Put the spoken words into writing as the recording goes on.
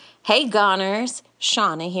Hey Goners,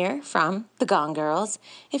 Shauna here from The Gone Girls.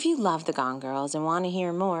 If you love The Gone Girls and want to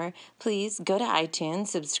hear more, please go to iTunes,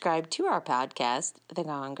 subscribe to our podcast, The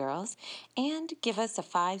Gone Girls, and give us a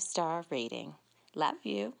 5-star rating. Love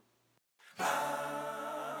you. The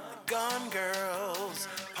Gone Girls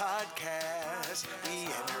podcast. We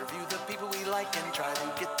interview the people we like and try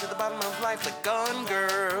to get to the bottom of life. The Gone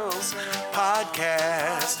Girls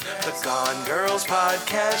podcast. The Gone Girls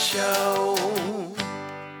podcast show.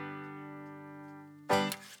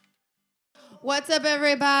 What's up,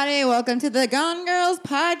 everybody? Welcome to the Gone Girls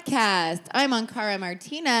podcast. I'm Ankara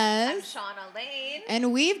Martinez. I'm Shauna Lane.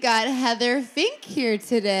 And we've got Heather Fink here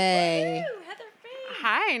today. Woo, Heather Fink.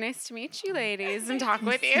 Hi, nice to meet you, ladies, and talk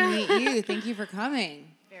with you. Nice to meet you. Thank you for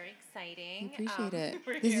coming. Very exciting. We appreciate it.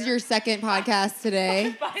 we're This here. is your second podcast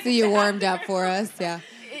today, so you warmed up for us. Yeah.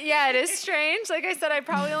 Yeah, it is strange. Like I said, I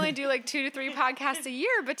probably only do like 2 to 3 podcasts a year,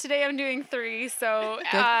 but today I'm doing 3. So,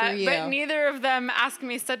 Good for you. but neither of them ask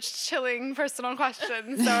me such chilling personal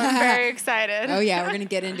questions. So I'm very excited. Oh yeah, we're gonna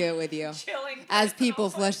get into it with you Chilling as people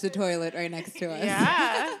flush the toilet right next to us.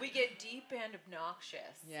 Yeah, We get deep and obnoxious.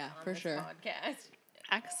 Yeah, on for this sure. Podcast.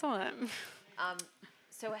 excellent.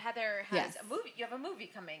 So Heather has Yes. a movie. You have a movie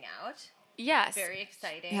coming out. Yes, Very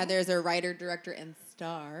exciting. Heather's a writer, director, and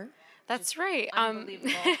star. that's right. Unbelievable.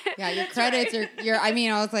 Yeah, your credits are. I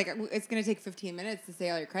mean, I was like, it's gonna take 15 minutes to say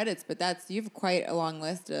all your credits, but you have quite a long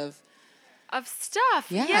list of. Of stuff.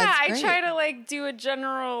 Yeah, I it's try great. to like do a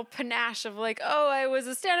general panache of like, oh, I was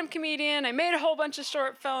a stand-up comedian. I made a whole bunch of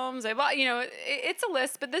short films. I bought, it's a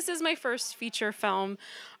list, but this is my first feature film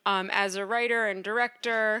as a writer and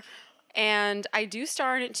director. And I do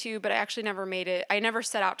star in it too, but I actually never made it. I never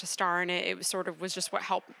set out to star in it. It was just what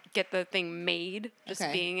helped get the thing made, just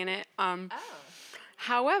Okay. being in it. Oh.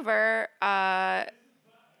 However,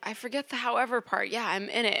 I forget the however part. Yeah, I'm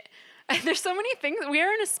in it. There's so many things. We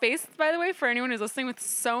are in a space, by the way, for anyone who's listening, with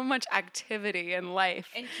so much activity in life.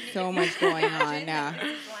 And can you So much going on, yeah. This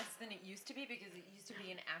is less than it used to be because it used to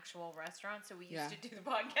be an actual restaurant, so we used Yeah. to do the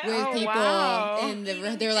podcast. With Oh, people wow. and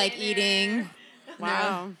Eating they're like dinner. eating.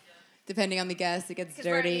 Wow. Depending on the guest, it gets Because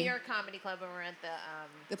we're at New dirty. York Comedy Club and we're at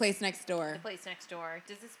The place next door. the place next door.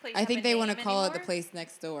 Does this place I have think a they want to name call it the anymore? place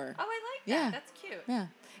next door. Oh, I like that. Yeah. That's cute. Yeah.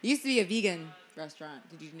 It used to be a vegan restaurant.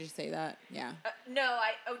 Did you just say that? Yeah. No,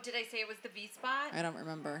 did I say it was the V spot? I don't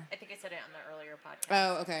remember. I think I said it on the earlier podcast.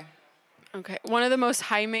 Oh, okay. Okay. One of the most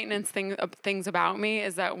high maintenance things about me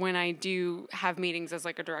is that when I do have meetings as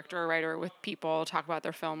like a director or writer with people, talk about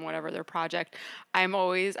their film, whatever their project, I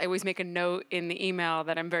always make a note in the email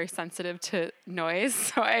that I'm very sensitive to noise.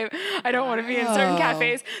 So I don't want to be in certain Wow.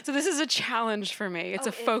 cafes. So this is a challenge for me. It's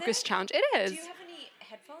Oh, a is focus it? challenge. It is. Do you have any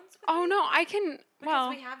headphones with Oh you? no, I can. Because Well,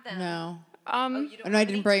 we have them. No. Oh, you don't Oh, no, I have didn't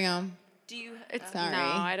any? bring them. Do you? it's Sorry. no,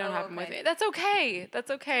 I don't Oh, have them with okay. me. That's okay. That's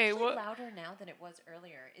okay. It's Well, louder now than it was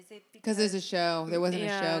earlier. Is it Because there's a show. There wasn't a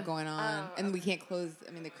Yeah. show going on. Oh, And we can't close.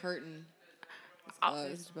 I mean, the curtain is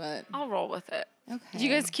closed, but. I'll roll with it. Okay. Do you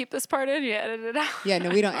guys keep this part in? You edit it out? Yeah, no,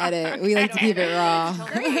 we don't edit. We like to keep it raw.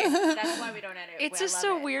 Totally. That's why we don't edit. It's I just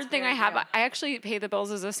love a it. weird It's thing I very have. good. I actually pay the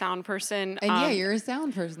bills as a sound person. And yeah, you're a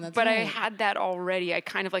sound person. That's But I right. had that already. I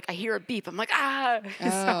kind of like, I hear a beep. I'm like, ah.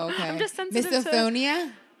 Oh, So okay. I'm just sensitive to.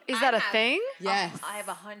 Misophonia? Is that I a have- thing? Yes. I have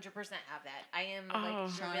 100% have that. I am Oh. like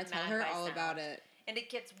Shauna, driven tell mad her by all sound. about it. And it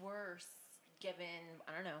gets worse given,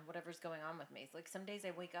 I don't know, whatever's going on with me. It's like some days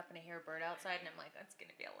I wake up and I hear a bird outside and I'm like, that's going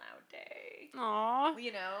to be a loud day. Aw.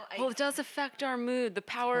 You know? Well, it does affect our mood. The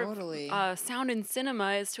power Totally. of sound in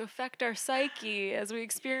cinema is to affect our psyche as we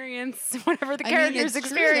experience whatever the I mean, characters it's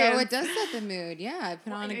experience. true, though. It does set the mood. Yeah, I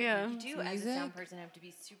put on yeah. You do, some as a music. sound person, have to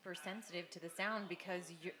be super sensitive to the sound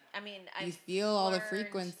because I You feel all the learned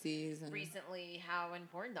frequencies. And recently how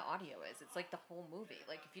important the audio is. It's like the whole movie.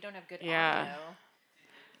 Like if you don't have good Yeah. audio,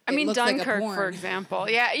 I It mean, looks like a Dunkirk, for porn. example.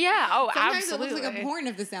 Yeah. Oh, sometimes absolutely. it looks like a porn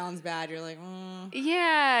if the sound's bad. You're like,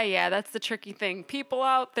 Yeah, that's the tricky thing. People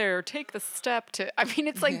out there take the step to. I mean,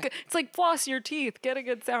 it's like it's like floss your teeth, get a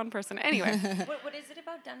good sound person. Anyway, what is it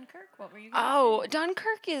about Dunkirk? What were you? oh,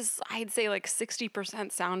 Dunkirk is I'd say like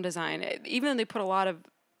 60% sound design. Even though they put a lot of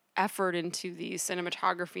effort into the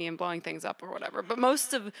cinematography and blowing things up or whatever, but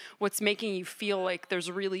most of what's making you feel like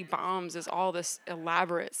there's really bombs is all this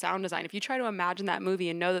elaborate sound design. If you try to imagine that movie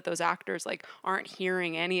and know that those actors like aren't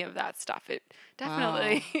hearing any of that stuff, it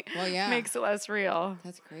definitely Well, yeah. makes it less real.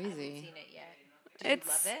 that's I haven't crazy. seen it yet. Did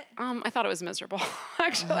you love it? I thought it was miserable,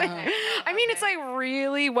 actually. I mean, it's like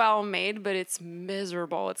really well made, but it's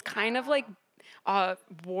miserable. It's kind of like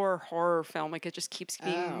war horror film. Like it just keeps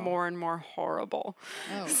being more and more horrible.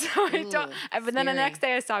 Oh. So I don't. But then the Scary. next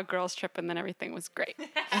day I saw Girls Trip, and then everything was great. Oh,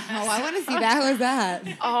 I want to see that. How was that?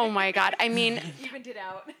 Oh my God! I mean, Evened it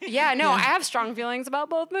out. yeah, no, I have strong feelings about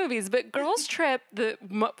both movies, but Girls Trip, the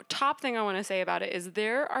top thing I want to say about it is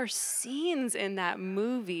there are scenes in that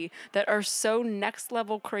movie that are so next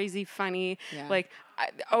level crazy funny. Yeah. Like,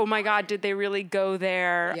 oh my God, did they really go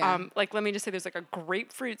there? Yeah. Like, let me just say there's like a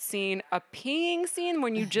grapefruit scene, a peeing scene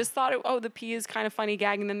when you just thought, the pee is kind of funny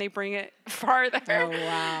gag, and then they bring it farther. Oh,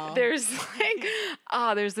 wow. There's like,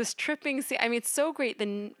 there's this tripping scene. I mean, it's so great.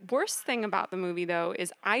 The worst thing about the movie, though,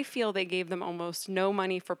 is I feel they gave them almost no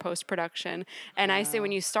money for post-production. And I say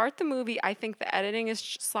when you start the movie, I think the editing is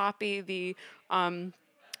sloppy.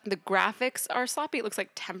 The graphics are sloppy. It looks like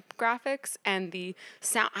temp graphics, and the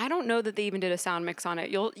sound. I don't know that they even did a sound mix on it.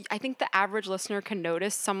 I think the average listener can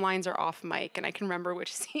notice some lines are off mic, and I can remember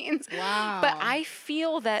which scenes. Wow. But I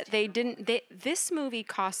feel that they didn't. This movie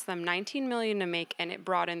cost them $19 million to make, and it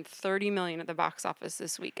brought in $30 million at the box office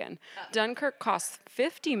this weekend. Dunkirk cost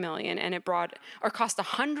 $50 million, and cost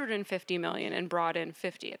 $150 million and brought in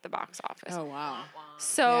 $50 at the box office. Oh, wow.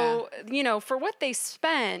 So, for what they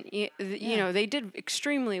spent, they did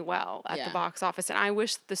extremely well at the box office. And I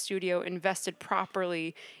wish the studio invested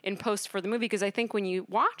properly in post for the movie, because I think when you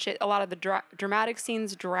watch it, a lot of the dramatic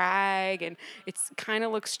scenes drag and it kind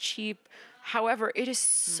of looks cheap. However, it is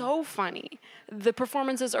so funny. The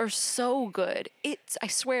performances are so good. I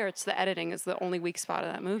swear the editing is the only weak spot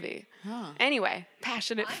of that movie. Huh. Anyway,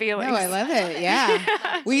 passionate feelings. No, I love it.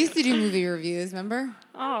 Yeah. We used to do movie reviews, remember?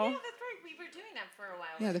 Oh. Yeah, that's right. We were doing that for a while.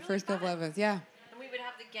 Yeah, It the was first really couple fun. of us. Yeah. And we would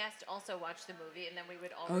have the guest also watch the movie, and then we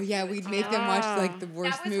would all. Oh, review yeah, it we'd together. make them watch like the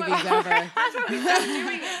worst was what- movies ever. That's why we started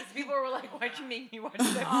doing it. 'Cause people were like, "Why'd you make me watch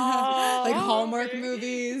that?" Like Hallmark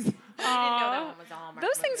movies. I didn't know that one was a Hallmark.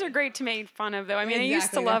 Those things movie. are great to make fun of, though. I mean, I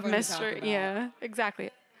used to Exactly, they're love fun to talk mystery. about. Yeah, exactly.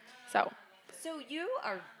 So, So you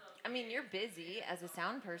are. I mean, you're busy as a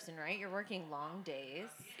sound person, right? You're working long days.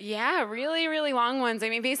 yeah, really, really long ones. I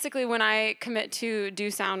mean, basically, when I commit to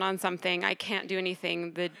do sound on something, I can't do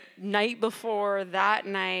anything the night before, that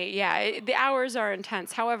night. Yeah, the hours are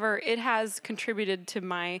intense. However, it has contributed to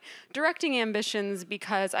my directing ambitions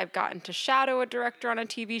because I've gotten to shadow a director on a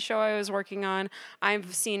TV show I was working on.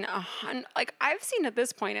 I've seen at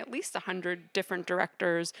this point at least 100 different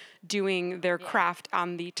directors doing their craft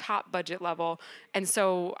on the top budget level. And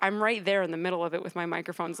so I'm right there in the middle of it with my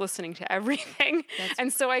microphones listening to everything.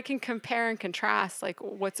 And so I can compare and contrast like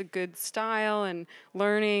what's a good style and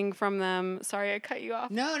learning from them. Sorry, I cut you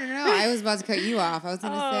off. No. I was about to cut you off. I was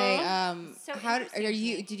going to say, So how interesting are to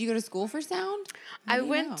you? me. Did you go to school for sound? How I do you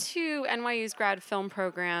went know? to NYU's grad film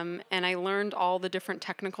program, and I learned all the different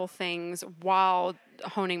technical things while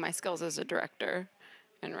honing my skills as a director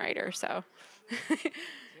and writer. So,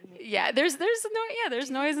 yeah, there's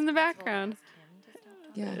noise in the background.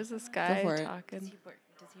 Yeah. There's this guy for it. talking. Does he work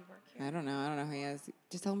here? I don't know who he is.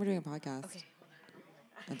 Just tell him we're doing a podcast. Okay.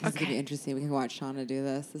 This is gonna be interesting. We can watch Shauna do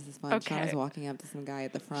this. This is fun. Okay. Shauna's walking up to some guy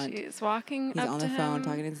at the front. She's walking He's up on to the phone him.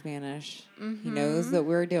 talking in Spanish. He knows that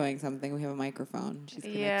we're doing something. We have a microphone. She's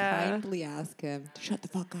gonna Yeah. kindly ask him to shut the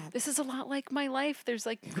fuck up. This is a lot like my life. There's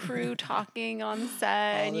like crew talking on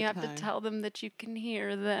set, All and the you have time. to tell them that you can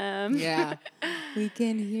hear them. Yeah, we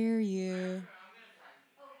can hear you.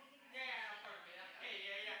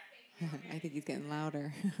 I think he's getting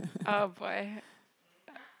louder. Oh boy.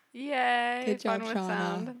 Yay. Good job, fun with Shauna.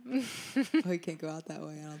 sound. Oh, he can't go out that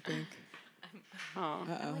way. I don't think. Oh.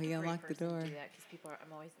 Uh-oh, he unlocked the door. Do that because people are.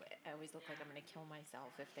 I always look like I'm gonna kill myself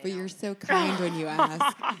if they. But you're don't. so kind when you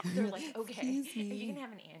ask. They're like, okay, Excuse me. you can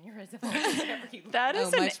have an aneurysm. Or whatever you That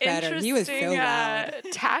is Oh, an much better. He was so interesting loud.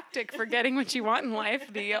 tactic for getting what you want in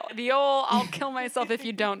life. The old "I'll kill myself if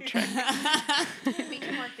you don't" trick. we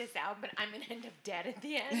can work this out, but I'm gonna end up dead at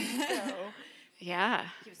the end. So Yeah.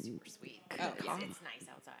 he was super sweet. Oh, it's yeah. nice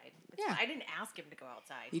outside. It's Yeah. I didn't ask him to go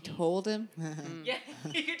outside. You told him? Yeah.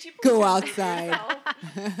 Could you Go please outside. yourself?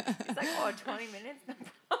 He's like, 20 minutes, no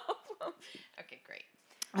problem. Okay,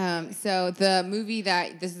 great. So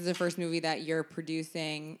this is the first movie that you're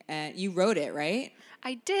producing, and you wrote it, right?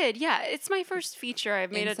 I did, yeah. It's my first feature.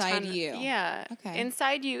 I've made Inside a ton. You. Yeah. Okay.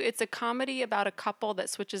 Inside You. It's a comedy about a couple that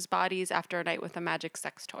switches bodies after a night with a magic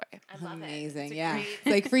sex toy. I love it. Amazing, It's a yeah. great- It's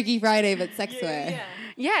like Freaky Friday, but sex way. Yeah.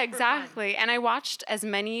 Yeah, exactly. And I watched as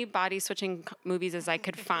many body switching movies as I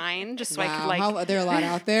could find, just so I could Wow, are there a lot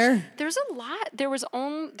out there? There's a lot. There were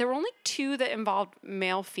only 2 that involved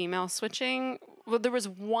male-female switching. Well, there was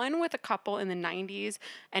one with a couple in the 90s,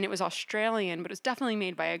 and it was Australian, but it was definitely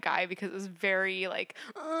made by a guy because it was very like,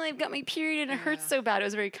 oh, I've got my period and it hurts so bad. It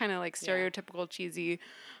was very kind of like stereotypical, cheesy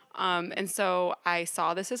And so I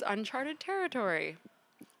saw this as uncharted territory,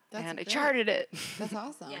 and I great. charted it. That's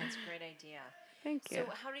awesome. Yeah, it's a great idea. Thank you. So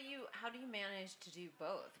how do you manage to do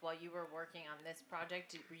both while you were working on this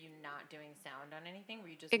project? Were you not doing sound on anything? Were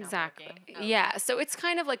you just Exactly. not working? Yeah. So it's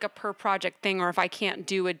kind of like a per project thing, or if I can't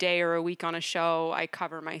do a day or a week on a show, I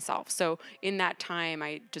cover myself. So in that time,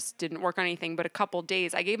 I just didn't work on anything. But a couple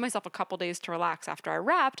days, I gave myself a couple days to relax after I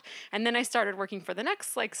wrapped, and then I started working for the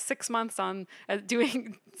next like 6 months on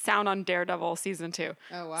doing sound on Daredevil season 2.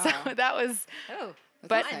 Oh, wow. So that was. Oh,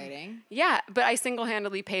 That's exciting. Yeah, but I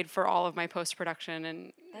single-handedly paid for all of my post-production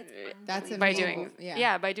and That's by amazing.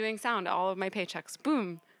 doing by doing sound, all of my paychecks.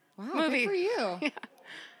 Boom. Wow, movie. good for you.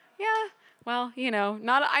 Yeah. Well,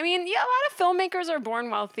 not. I mean, yeah, a lot of filmmakers are born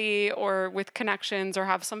wealthy or with connections or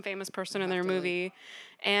have some famous person in their movie.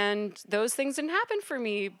 And those things didn't happen for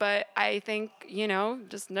me. But I think,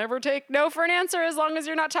 just never take no for an answer as long as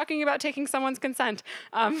you're not talking about taking someone's consent.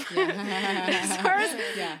 As far as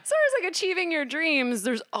like achieving your dreams,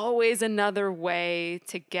 there's always another way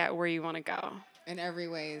to get where you want to go. And every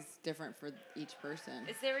way is different for each person.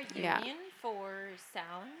 is there a union for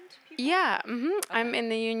sound people? Yeah, I'm in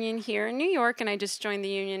the union here in New York, and I just joined the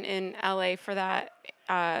union in LA for that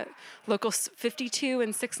local 52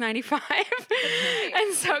 and 695.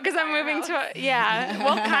 And so, because I'm moving to,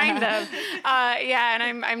 kind of.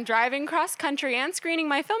 And I'm driving cross country and screening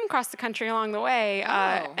my film across the country along the way,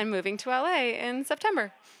 and moving to LA in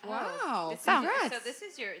September. Wow. So this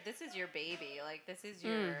is your baby. Like this is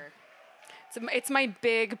your. It's my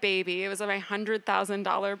big baby. It was my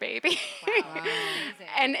 $100,000 baby. Wow.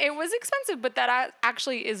 And it was expensive, but that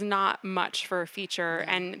actually is not much for a feature,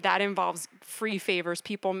 and that involves free favors.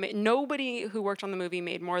 Nobody who worked on the movie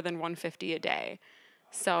made more than $150 a day.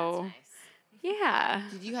 So, That's nice. yeah.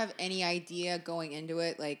 Did you have any idea going into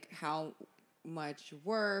it, like how much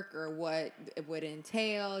work or what it would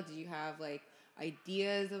entail? Did you have like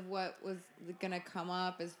ideas of what was gonna come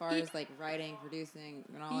up as far as like writing, producing,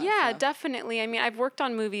 and all that stuff? Definitely. I mean, I've worked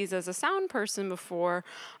on movies as a sound person before,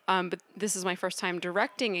 but this is my first time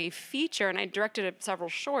directing a feature, and I directed several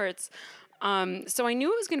shorts. So I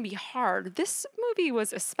knew it was going to be hard. This movie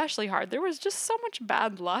was especially hard. There was just so much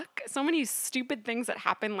bad luck, so many stupid things that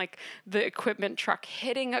happened, like the equipment truck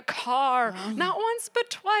hitting a car, not once but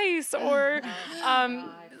twice, or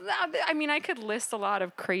I mean, I could list a lot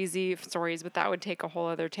of crazy stories, but that would take a whole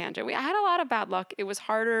other tangent. I had a lot of bad luck. It was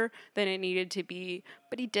harder than it needed to be,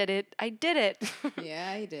 but he did it. I did it.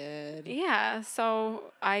 Yeah, he did. Yeah, so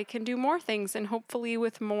I can do more things, and hopefully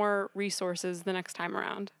with more resources the next time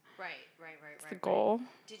around. Right. The goal.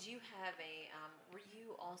 Did you have were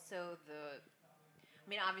you also I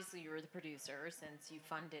mean, obviously you were the producer since you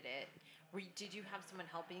funded it. Did you have someone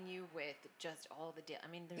helping you with just all the I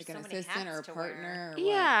mean, there's Like so an many assistant hats or a to partner? wear. Or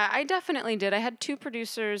Yeah, I definitely did. I had two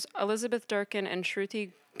producers, Elizabeth Durkin and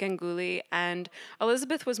Shruti Ganguly, and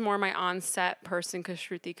Elizabeth was more my on-set person because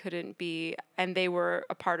Shruti couldn't be, and they were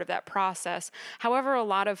a part of that process. However, a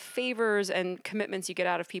lot of favors and commitments you get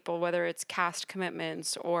out of people, whether it's cast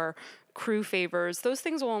commitments or crew favors, those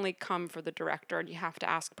things will only come for the director, and you have to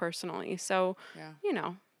ask personally. So,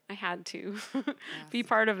 I had to be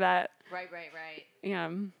part of that. Right. Yeah.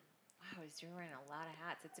 Wow, you're wearing a lot of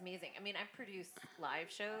hats. It's amazing. I mean, I produce live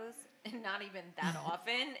shows, and not even that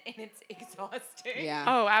often, and it's exhausting. Yeah.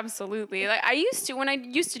 Oh, absolutely. Like when I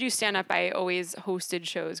used to do stand up, I always hosted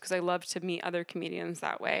shows because I love to meet other comedians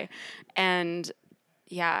that way. And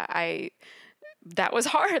that was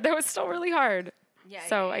hard. That was still really hard. Yeah.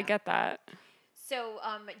 So I get that. So,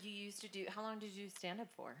 you used to do. How long did you do stand up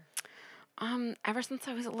for? Ever since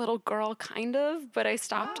I was a little girl, kind of, but I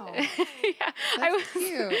stopped. Wow. I was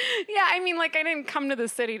cute. Yeah, I mean, like I didn't come to the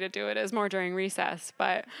city to do it. It was more during recess,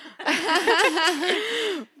 but Comic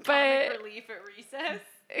relief at recess.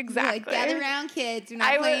 Exactly. Like, gather around, kids. We're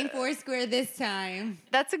not playing Foursquare this time.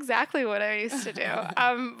 That's exactly what I used to do. But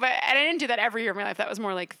I didn't do that every year of my life. That was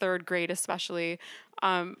more like third grade, especially.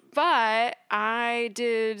 But I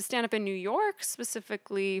did stand up in New York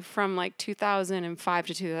specifically from like 2005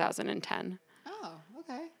 to 2010. Oh,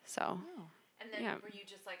 okay. So. Oh. And then Yeah. were you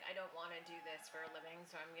just like, I don't want to do this for a living,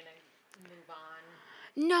 so I'm going to move on?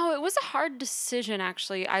 No, it was a hard decision,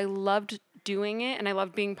 actually. I loved doing it, and I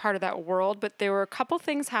loved being part of that world, but there were a couple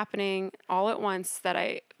things happening all at once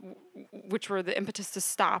which were the impetus to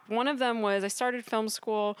stop. One of them was I started film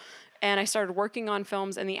school and I started working on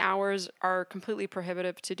films, and the hours are completely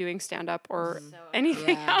prohibitive to doing stand-up or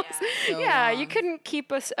anything else. So You long. couldn't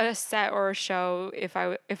keep a set or a show if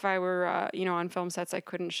I were on film sets. I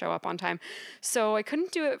couldn't show up on time, so I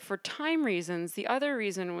couldn't do it for time reasons. The other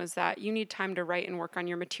reason was that you need time to write and work on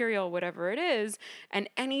your material, whatever it is, and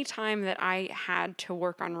any time that I had to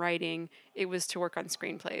work on writing, it was to work on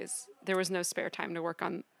screenplays. There was no spare time to work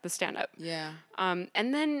on the stand-up. Yeah.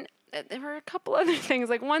 And then there were a couple other things.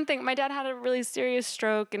 Like one thing, my dad had a really serious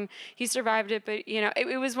stroke and he survived it, but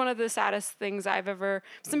it was one of the saddest things I've ever.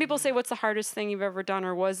 Some people say, "What's the hardest thing you've ever done?"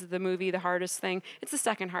 Or was the movie the hardest thing? It's the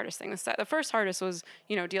second hardest thing. The first hardest was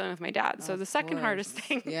dealing with my dad. So the second hardest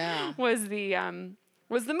thing was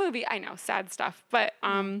the movie. I know, sad stuff, but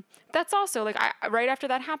that's also like right after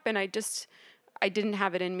that happened, I didn't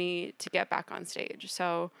have it in me to get back on stage.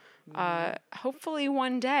 So hopefully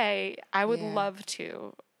one day I would love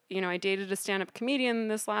to. I dated a stand-up comedian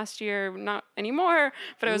this last year, not anymore,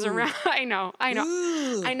 but I was around. I know.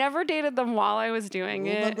 Ooh. I never dated them while I was doing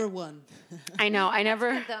Rule it. number 1. I know. I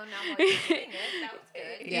never. Though now while you're doing it, that was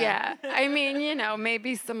good. Yeah. I mean,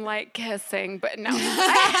 maybe some light kissing, but no.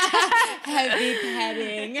 Heavy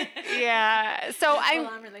petting. Yeah. So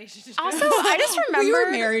Full-on relationship. also, I just remembered. We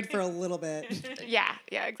were married for a little bit. Yeah,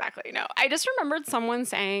 exactly. No, I just remembered someone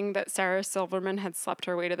saying that Sarah Silverman had slept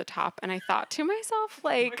her way to the top, and I thought to myself,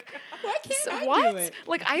 like, Why can't I what? do it?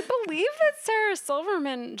 Like, I believe that Sarah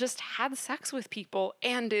Silverman just had sex with people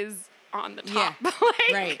and is on the top. Yeah,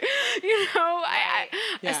 like, right.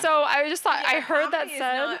 Yeah. So I just thought I heard that Comedy is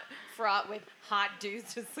said. not fraught with hot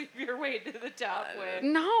dudes to sleep your way to the top with.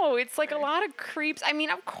 No, it's like a lot of creeps. I mean,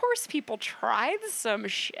 of course, people tried some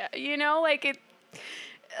shit. Like it.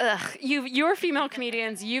 You're female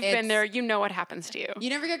comedians. You've been there. You know what happens to you. You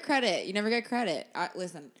never get credit.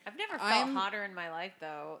 Listen. I've never felt hotter in my life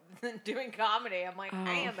though than doing comedy. I'm like,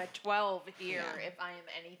 I am a 12 here if I am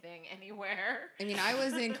anything anywhere. I mean, I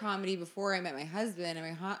was in comedy before I met my husband,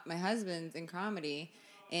 and my husband's in comedy,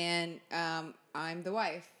 and I'm the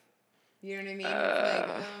wife. You know what I mean? It's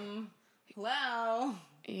like, hello.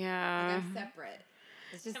 Yeah. Like I'm separate.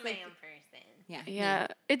 It's just I'm like, my own person. Yeah,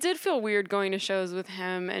 it did feel weird going to shows with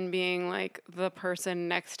him and being like the person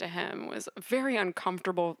next to him was very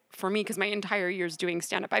uncomfortable for me because my entire year's doing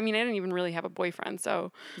stand up. I mean, I didn't even really have a boyfriend,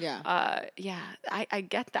 so I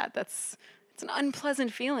get that. It's an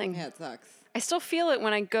unpleasant feeling. Yeah, it sucks. I still feel it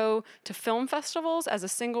when I go to film festivals as a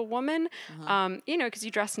single woman, because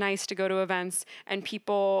you dress nice to go to events and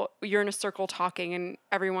you're in a circle talking and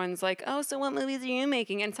everyone's like, "Oh, so what movies are you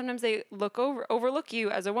making?" And sometimes they overlook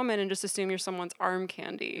you as a woman and just assume you're someone's arm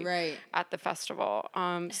candy at the festival.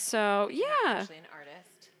 So yeah. Actually an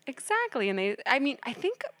artist. Exactly. And I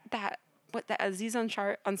think that the Aziz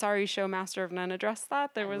Ansari show, Master of None, addressed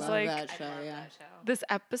that. There was like that show, this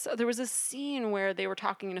episode, there was a scene where they were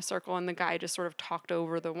talking in a circle and the guy just sort of talked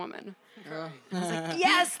over the woman. I was like,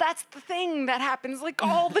 yes, that's the thing that happens like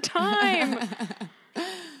all the time.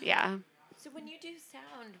 Yeah. So when you do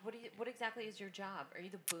sound, what exactly is your job? Are you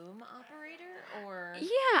the boom operator or?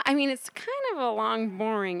 Yeah, I mean, it's kind of a long,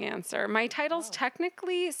 boring answer. My title's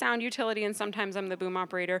technically sound utility, and sometimes I'm the boom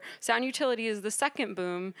operator. Sound utility is the second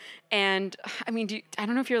boom, and I mean, I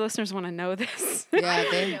don't know if your listeners want to know this. Yeah,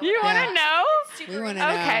 you want to know? We want to know.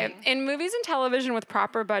 Okay, in movies and television with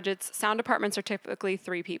proper budgets, sound departments are typically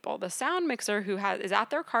 3 people. The sound mixer who is at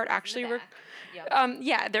their cart actually.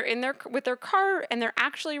 They're in with their car and they're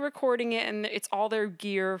actually recording it, and it's all their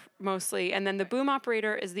gear mostly. And then the boom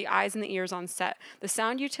operator is the eyes and the ears on set. The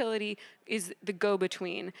sound utility is the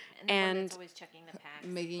go-between, and the one that's always checking the packs,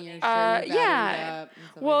 making your sure battered up.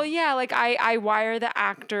 Well, yeah, like I wire the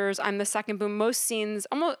actors. I'm the second boom. Most scenes,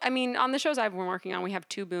 on the shows I've been working on, we have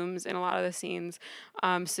 2 booms in a lot of the scenes,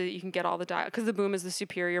 so that you can get all the dial. Because the boom is the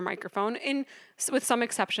superior microphone. With some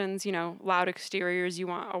exceptions, loud exteriors, you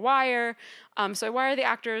want a wire. So I wire the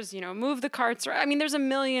actors. Move the carts. I mean, there's a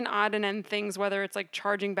million odd and end things. Whether it's like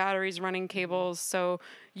charging batteries, running cables. So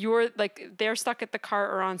they're stuck at the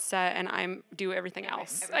cart or on set, and I do everything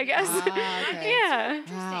else. I guess. Okay. Yeah.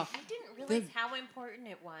 Interesting. Wow. I didn't realize how important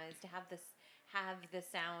it was to have the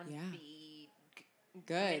sound be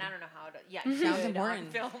good. I mean, I don't know how to. Yeah, Sounds good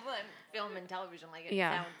important. on film and television. Like it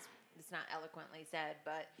sounds. It's not eloquently said,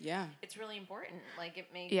 but it's really important. Like it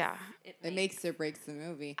makes. Yeah. It makes or breaks the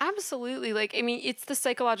movie. Absolutely. Like, I mean, it's the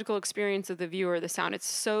psychological experience of the viewer, the sound. It's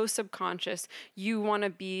so subconscious. You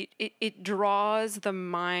want to it draws the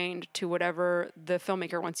mind to whatever the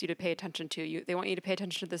filmmaker wants you to pay attention to. They want you to pay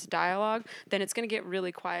attention to this dialogue, then it's going to get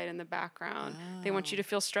really quiet in the background. They want you to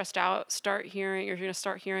feel stressed out, you're going to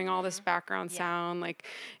start hearing all this background sound. Like,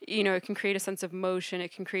 it can create a sense of motion.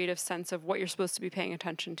 It can create a sense of what you're supposed to be paying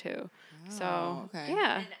attention to. too. So Oh, okay.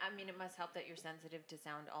 yeah. And I mean, it must help that you're sensitive to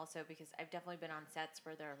sound also, because I've definitely been on sets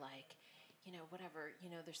where they're like, whatever,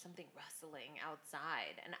 there's something rustling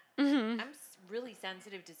outside. And I'm really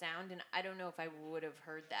sensitive to sound, and I don't know if I would have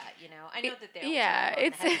heard that, I know that they all Yeah, turn on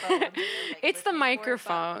it's the headphones and they're, like, it's the listening for it, but-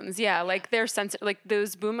 microphones. Yeah, like they're sensitive. Like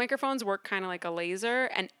those boom microphones work kind of like a laser,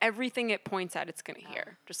 and everything it points at, it's gonna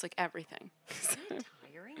hear. Just like everything. Isn't it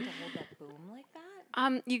tiring to hold that boom like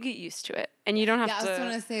that? You get used to it, and you don't have Yeah, I to. was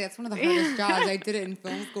going to say, that's one of the hardest jobs. I did it in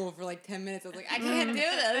film school for like 10 minutes. I was like, I can't do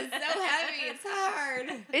this. It's so heavy. It's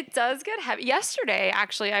hard. It does get heavy. Yesterday,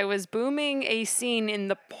 actually, I was booming a scene in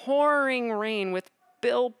the pouring rain with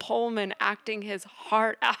Bill Pullman acting his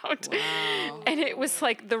heart out. Wow. And it was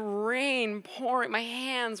like the rain pouring. My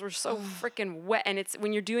hands were so freaking wet. And it's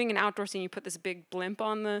when you're doing an outdoor scene, you put this big blimp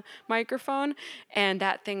on the microphone, and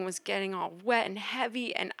that thing was getting all wet and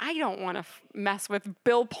heavy. And I don't want to mess with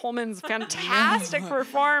Bill Pullman's fantastic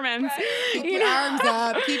performance. Keep your arms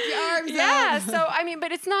up. Keep your arms up. Yeah, so I mean,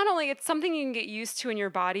 but it's not only, it's something you can get used to in your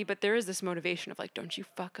body, but there is this motivation of like, don't you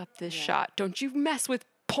fuck up this shot. Don't you mess with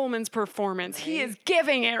Pullman's performance. He is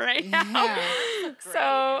giving it right now. Yeah.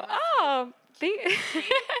 So,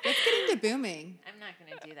 Let's get into booming. I'm not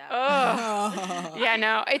going to do that. yeah,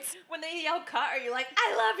 no, it's When they yell cut, are you like,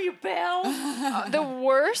 I love you, Bill? the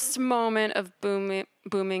worst moment of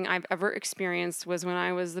booming I've ever experienced was when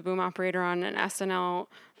I was the boom operator on an SNL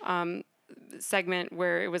segment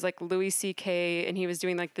where it was like Louis C.K. and he was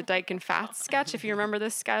doing like the Dyke and Fats sketch. If you remember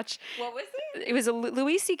this sketch, What was it? it was a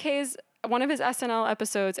Louis C.K.'s one of his SNL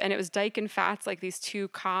episodes, and it was Dyke and Fats, like these two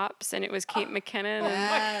cops, and it was Kate McKinnon.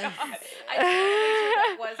 Yes. I just wanted to make sure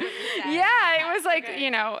that was what you said. Yeah, it was like,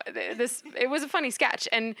 Okay. this, it was a funny sketch.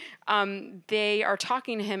 And they are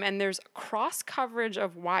talking to him, and there's cross coverage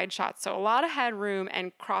of wide shots. So a lot of headroom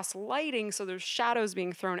and cross lighting. So there's shadows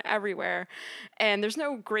being thrown everywhere. And there's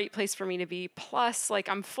no great place for me to be. Plus, like,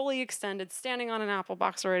 I'm fully extended, standing on an apple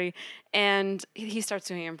box already. And he starts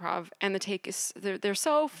doing improv. And the take is, they're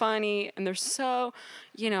so funny, and they're so,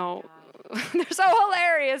 they're so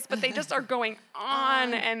hilarious, but they just are going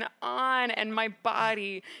on and on, and my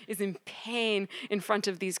body is in pain in front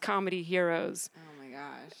of these comedy heroes. Oh my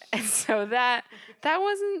gosh. And so that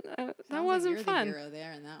wasn't Sounds like you're fun. the hero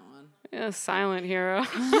there in that one. Yeah, silent hero.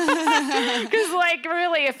 Because like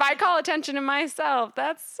really, if I call attention to myself,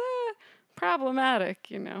 that's problematic,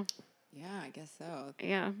 Yeah, I guess so.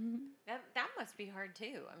 Yeah. That must be hard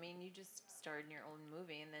too. I mean, you just starred in your own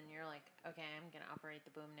movie, and then you're like, okay, I'm gonna operate the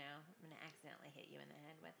boom now. I'm gonna accidentally hit you in the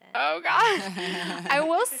head with it. Oh God. I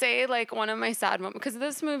will say, like, one of my sad moments, because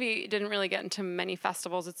this movie didn't really get into many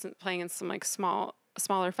festivals. It's playing in some like smaller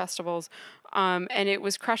festivals, and it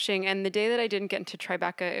was crushing. And the day that I didn't get into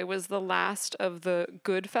Tribeca, it was the last of the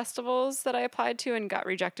good festivals that I applied to and got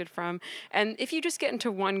rejected from. And if you just get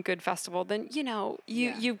into one good festival, then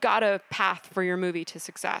you've got a path for your movie to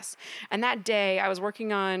success. And that day I was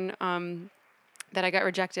working on that I got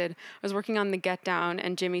rejected. I was working on The Get Down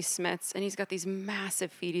and Jimmy Smits, and he's got these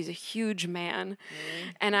massive feet. He's a huge man.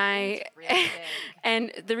 Really? And Really big.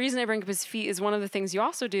 and the reason I bring up his feet is one of the things you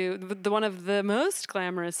also do, one of the most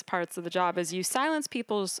glamorous parts of the job is you silence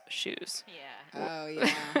people's shoes. Yeah. Oh, yeah.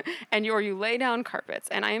 And you lay down carpets,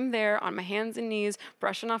 and I am there on my hands and knees,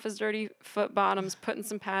 brushing off his dirty foot bottoms, putting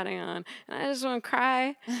some padding on, and I just want to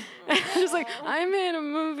cry. Just like, I'm in a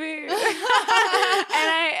movie, and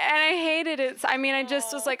I hated it. So, I mean, I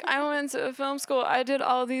just was like, I went to a film school, I did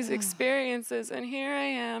all these experiences, and here I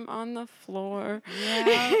am on the floor,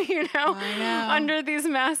 Yeah. I know. under these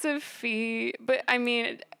massive feet. But I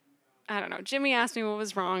mean, I don't know. Jimmy asked me what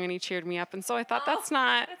was wrong, and he cheered me up, and so I thought that's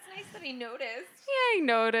not. That's nice that he noticed. Yeah, I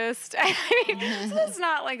noticed. I mean, so that's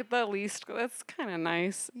not like the least. That's kind of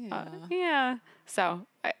nice. Yeah. So,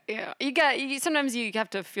 sometimes you have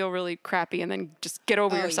to feel really crappy and then just get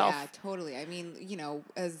over yourself. Yeah, totally. I mean,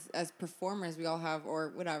 as performers, we all have, or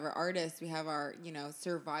whatever, artists, we have our,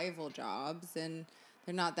 survival jobs, and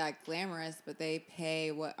they're not that glamorous, but they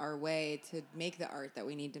pay our way to make the art that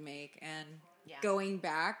we need to make. And going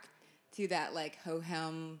back to that, like,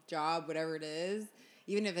 ho-hum job, whatever it is,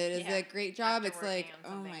 even if it is a great job, After it's like, working oh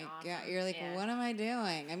on my something God, awesome. you're like, Yeah. what am I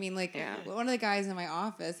doing? I mean, like, one of the guys in my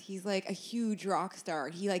office, he's like a huge rock star.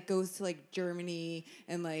 He like goes to like Germany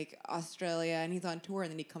and like Australia, and he's on tour,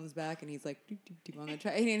 and then he comes back and he's like, doop, doop, doop, on the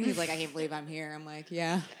train, and he's like, I can't believe I'm here. I'm like,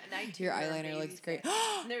 yeah, And I do your wear eyeliner looks babysit. great.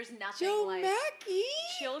 There's nothing Joe like Mackey.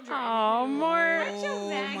 children. Oh, who- more Joe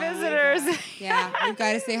Mackey. my visitors. God. Yeah, we've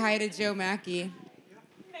got to say hi to Joe Mackey.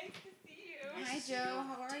 Nice to see you. Hi, Joe.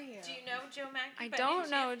 How are you? Do you know Joe Mackey? I by don't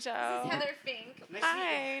any know chance? Joe. This is Heather Fink.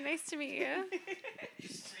 Hi, nice to meet you.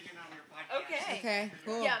 Okay. Okay,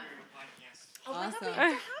 cool. Yeah. Awesome.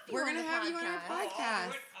 We're gonna have you on our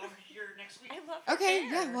podcast. I'll be here next week. I love her Okay,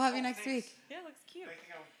 hair. yeah, we'll have you next thanks. week. Yeah, it looks cute. I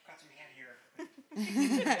think I've got some head here.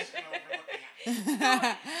 Just gonna overlook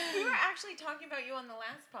it. We were actually talking about you on the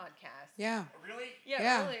last podcast. Yeah. Really?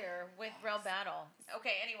 Yeah. Earlier with Real Battle.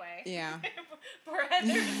 Okay, anyway. Yeah. Poor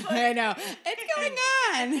Heather's I like, know. It's going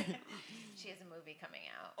on. she has a movie coming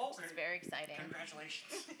out, Oh, which is good. very exciting.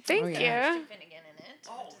 Congratulations. Thank Oh, yeah. you. Finnegan in it,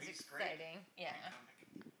 Oh, which is he's great. exciting. Yeah.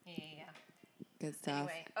 Yeah. Good stuff.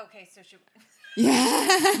 Anyway, okay, so should Yeah.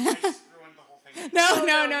 I just ruined the whole thing. No.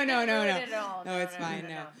 ruin it all. No, it's fine.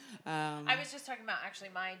 No. I was just talking about actually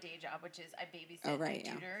my day job, which is I babysit Oh, right, and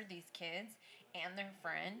yeah. tutor these kids, and they're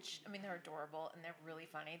French. I mean, they're adorable and they're really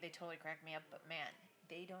funny. They totally crack me up, but man,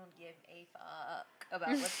 they don't give a fuck about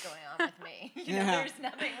what's going on with me. You know, Yeah. there's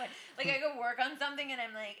nothing like I go work on something and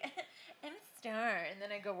I'm like, I'm a star, and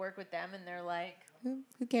then I go work with them and they're like, Who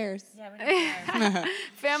cares? yeah, we don't care.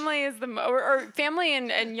 Family is or family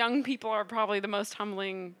and young people are probably the most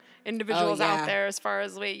humbling individuals yeah. out there as far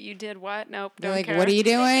as, wait, you did what? Nope, They're don't like, care. what are you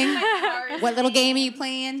doing? My car is What little game are lame. you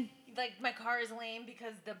playing? Like my car is lame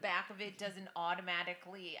because the back of it doesn't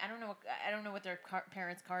automatically. I don't know what their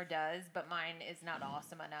parents' car does, but mine is not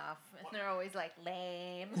awesome enough, and they're always like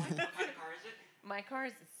lame. What kind of car is it? My car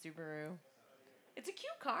is a Subaru. It's a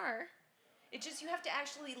cute car. It just you have to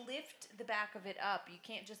actually lift the back of it up. You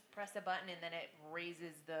can't just press a button and then it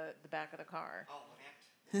raises the back of the car. Oh,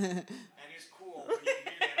 that is cool when you can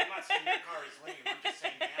do that. I'm not saying your car is lame. I'm just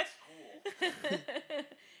saying that's cool.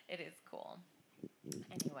 It is cool.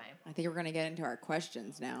 Anyway. I think we're gonna get into our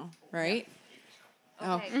questions now, right?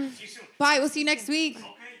 Okay. Oh. See you soon. Bye. We'll see you next week. Okay.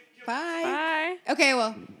 Bye. Bye. Okay.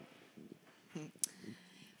 Well.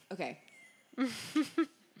 Okay. Was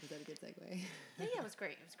that a good segue? Yeah, it was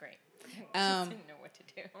great. It was great. I Um, just didn't know what to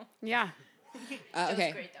do. Yeah. It Okay.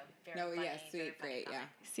 was great though. Very No. funny, Yeah. very Sweet. funny Great. Yeah. comic.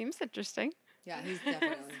 Seems interesting. Yeah. He's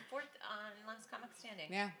definitely. Fourth on Last Comic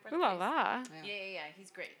Standing. Yeah. Fourth Ooh la place. la. Yeah.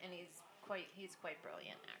 He's great, and he's quite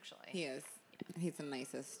brilliant actually. He is. He's the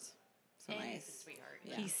nicest. So and nice. he's a sweetheart.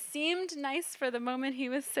 Yeah. He seemed nice for the moment he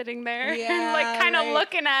was sitting there, Yeah, like kind of right.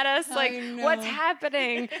 looking at us, like, I what's know.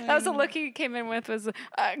 happening? That was the look he came in with. Was,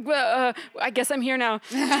 I guess I'm here now.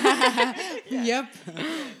 Yep.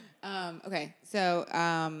 Okay. So,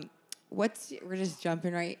 we're just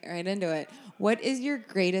jumping right into it. What is your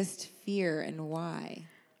greatest fear and why?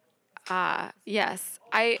 Yes,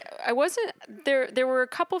 I wasn't there. There were a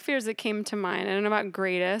couple fears that came to mind. I don't know about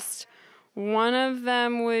greatest. One of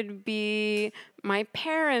them would be my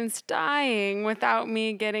parents dying without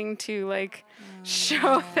me getting to like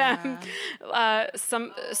show them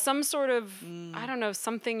some sort of I don't know,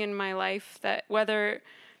 something in my life that whether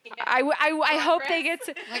I hope they get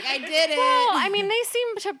to. Like I did it. Well, I mean, they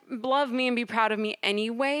seem to love me and be proud of me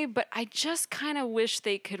anyway, but I just kind of wish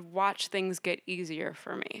they could watch things get easier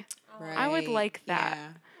for me. I would Right, like that. yeah.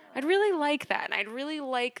 I'd really like that. And I'd really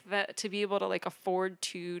like that to be able to like afford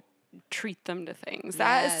to treat them to things.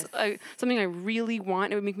 That is something I really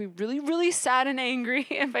want. It would make me really, really sad and angry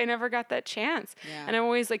if I never got that chance. Yeah. And I'm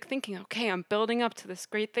always like thinking, okay, I'm building up to this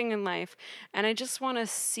great thing in life, and I just want to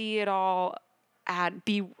see it all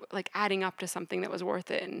be like adding up to something that was worth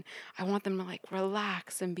it. And I want them to like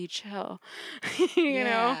relax and be chill, you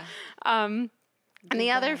know? And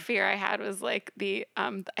the other fear I had was like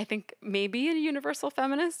I think maybe a universal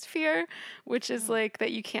feminist fear, which is like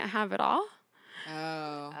that you can't have it all.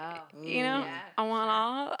 Oh. You know, Yeah, I want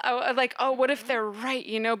all. I like, oh, what if they're right?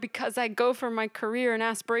 You know, because I go for my career and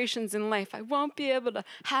aspirations in life, I won't be able to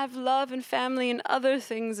have love and family and other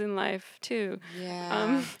things in life too.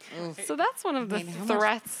 Yeah. Oof. So that's one of the I mean, how much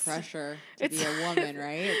threats. pressure to be a woman,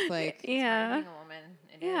 right? It's like Yeah. Being a woman,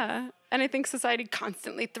 it is. Yeah. And I think society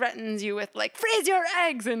constantly threatens you with like freeze your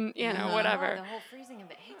eggs and you know Oh, whatever. the whole freezing of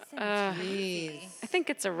the eggs thing. Jeez. I think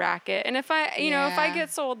it's a racket. And if I, if I Yeah. get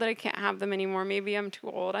so old that I can't have them anymore, maybe I'm too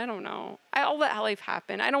old. I don't know. I'll let life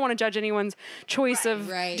happen. I don't want to judge anyone's choice of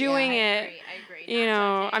Right, doing yeah. it. I agree. You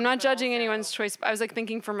know, I'm not but judging also anyone's choice. But I was like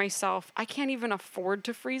thinking for myself, I can't even afford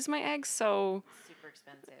to freeze my eggs. So Super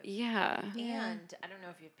expensive. yeah. And I don't know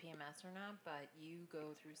if you have PMS or not, but you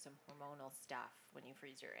go through some hormonal stuff when you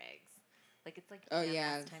freeze your eggs. Like it's like Oh, PMS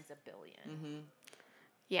yeah. times a billion.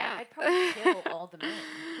 Yeah. I'd probably kill all the men.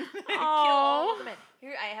 Kill all the men.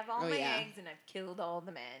 Here, I have all Oh, my yeah. eggs, and I've killed all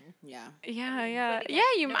the men. Yeah. Yeah. But Yeah.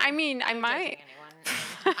 again, I mean, I no might. judging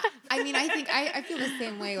anyone. I mean, I think I feel the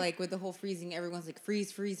same way. Like with the whole freezing, everyone's like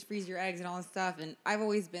freeze your eggs and all this stuff. And I've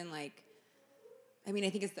always been like, I mean, I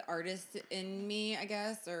think it's the artist in me, I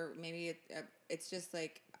guess, or maybe it's just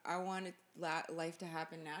like I want life to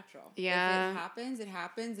happen natural. Yeah. If it happens, it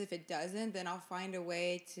happens. If it doesn't, then I'll find a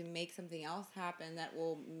way to make something else happen that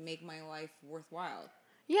will make my life worthwhile.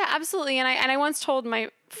 Yeah, absolutely. And I once told my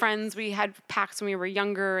friends, we had pacts when we were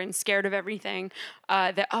younger and scared of everything,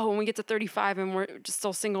 that, when we get to 35 and we're just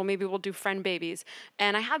still single, maybe we'll do friend babies.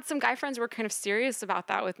 And I had some guy friends who were kind of serious about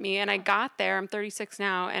that with me. And I got there, I'm 36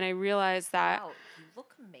 now, and I realized that. Wow, you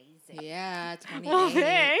look amazing. Yeah, 28. Well,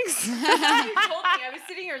 thanks. You told me. I was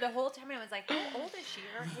sitting here the whole time and I was like, how old is she?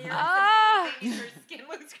 Her hair is amazing. Her skin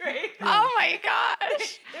looks great. Oh my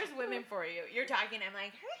gosh. There's women for you. You're talking. I'm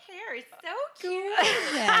like, her hair is so cute.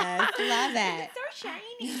 Yes, love it. It's so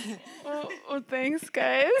shiny. Well, thanks,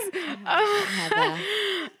 guys.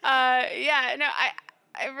 Yeah, no,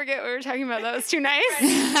 I forget what we were talking about. That was too nice.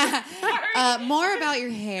 More about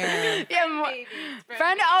your hair. Yeah, more,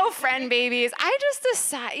 friend babies. I just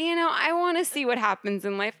decide, I want to see what happens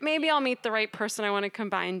in life. Maybe I'll meet the right person I want to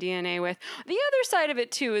combine DNA with. The other side of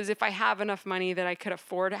it, too, is if I have enough money that I could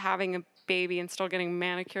afford having a baby and still getting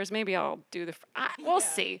manicures, maybe I'll do we'll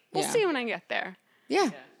see. We'll see when I get there. Yeah.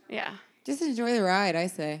 Yeah. Just enjoy the ride, I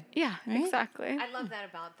say. Yeah, Right? exactly. I love that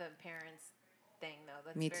about the parents thing, though.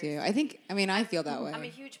 That's Me very too. sweet. I feel that way. I'm a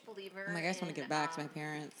huge believer. I'm like, I just want to in, get back to my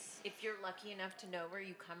parents. If you're lucky enough to know where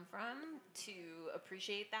you come from, to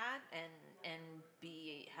appreciate that and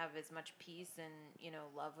have as much peace and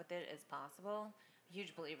love with it as possible.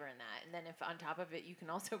 Huge believer in that. And then if on top of it you can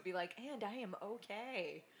also be like, and I am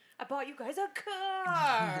okay. I bought you guys a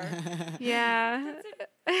car. Yeah.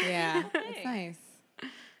 Yeah, that's nice.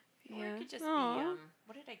 Or it could just Aw. be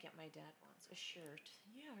what did I get my dad once? A shirt.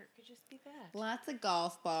 Yeah, or it could just be that. Lots of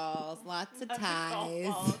golf balls, lots of Golf ties.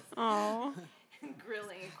 balls. Oh.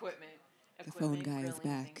 Grilling equipment. The phone guy is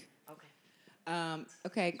grilling back. things. Okay.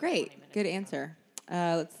 Okay, great. 20 minutes Good ago. answer.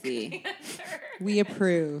 Let's see. We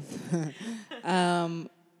approve.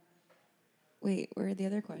 Wait, where are the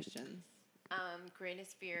other questions?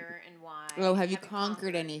 Greatest fear and why. Oh, have you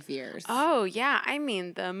conquered any fears? Oh, yeah. I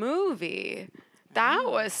mean, the movie. That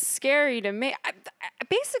was scary to me.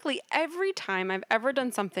 Basically, every time I've ever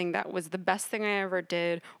done something that was the best thing I ever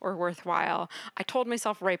did or worthwhile, I told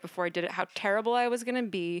myself right before I did it how terrible I was going to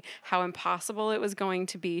be, how impossible it was going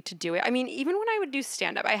to be to do it. I mean, even when I would do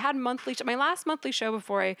stand-up, I had my last monthly show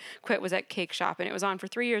before I quit was at Cake Shop, and it was on for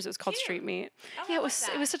 3 years. It was called Street Meat. Oh, Yeah, I it like was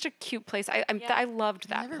that. such a cute place. I loved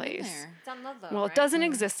that Never been place. there. It's on Ludlow, Well, right? it doesn't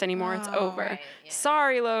exist anymore. It's over. Right, yeah.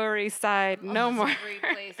 Sorry, Lower East Side. No more. Every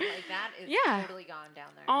place like that is Yeah. totally gone down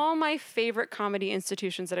there. All my favorite comedy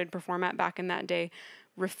institutions that I'd perform at back in that day,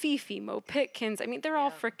 Rafifi, Mo Pitkins, I mean, they're all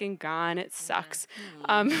freaking gone. It sucks.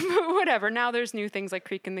 But whatever. Now there's new things like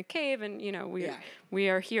Creek in the Cave, and we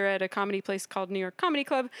are here at a comedy place called New York Comedy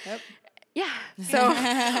Club. Yep. Yeah. So,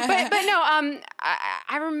 but no.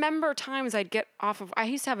 I remember times I'd get off of. I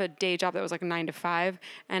used to have a day job that was like 9 to 5,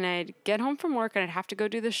 and I'd get home from work and I'd have to go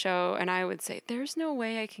do the show, and I would say, "There's no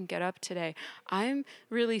way I can get up today. I'm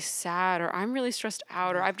really sad, or I'm really stressed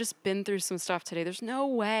out, or I've just been through some stuff today. There's no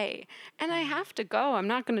way, and I have to go. I'm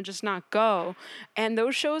not gonna just not go." And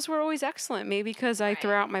those shows were always excellent. Maybe because I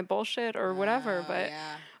threw out my bullshit or whatever, but.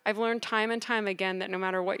 Yeah. I've learned time and time again that no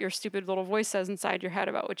matter what your stupid little voice says inside your head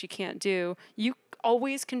about what you can't do, you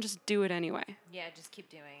always can just do it anyway. Yeah, just keep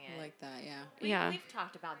doing it. I like that, yeah. We've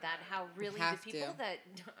talked about that, how really the have people to. that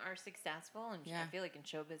are successful, and Yeah. I feel like in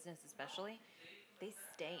show business especially, they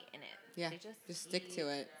stay in it. Yeah, They just stick to keep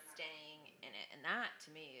it. Staying in it. And that,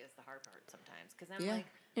 to me, is the hard part sometimes. Because I'm Yeah. like,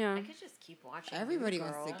 Yeah. I could just keep watching Everybody New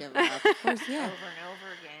wants to Girl give up. Of course, yeah. over and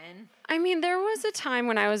over again. I mean, there was a time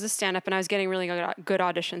when I was a stand-up and I was getting really good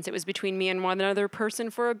auditions. It was between me and one other person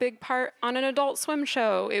for a big part on an Adult Swim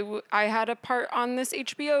show. I had a part on this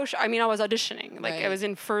HBO show. I mean, I was auditioning. Like, I Right. was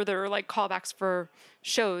in further, like, callbacks for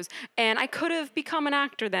shows. And I could have become an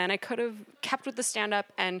actor then. I could have kept with the stand-up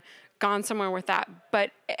and gone somewhere with that. But,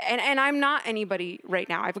 and I'm not anybody right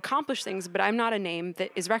now. I've accomplished things, but I'm not a name that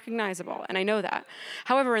is recognizable. And I know that.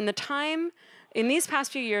 However, in these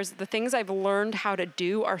past few years, the things I've learned how to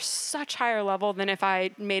do are such higher level than if I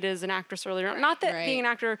made it as an actress earlier. Not that Right. being an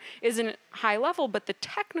actor isn't high level, but the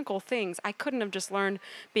technical things I couldn't have just learned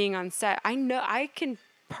being on set. I know I can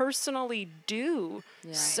personally do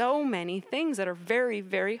so many things that are very,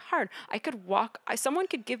 very hard. Someone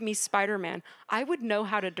could give me Spider-Man. I would know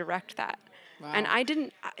how to direct that. And I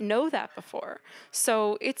didn't know that before.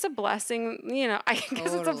 So it's a blessing, I guess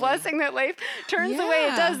it's a Totally. blessing that life turns the way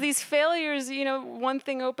it Yeah. does. These failures, one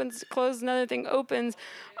thing opens, closes, another thing opens.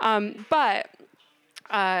 But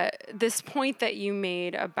this point that you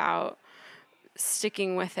made about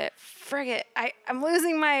sticking with it. Frig it. I'm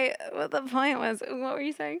losing what the point was. What were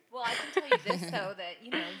you saying? Well, I can tell you this though, that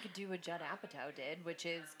you could do what Judd Apatow did, which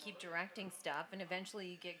is keep directing stuff, and eventually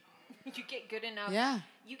you get good enough. Yeah.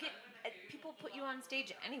 You get people put you on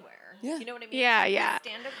stage anywhere. Yeah. You know what I mean? Yeah, His yeah.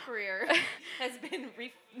 stand-up career has been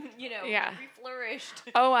Yeah.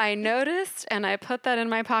 reflourished. Oh, I noticed, and I put that in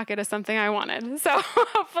my pocket as something I wanted. So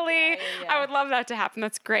hopefully, Yeah. I would love that to happen.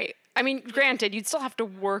 That's great. I mean, granted, you'd still have to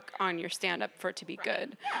work on your stand-up for it to be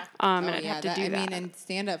good, and I'd have to do that. I mean, and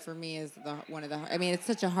stand up for me is one of the. I mean, it's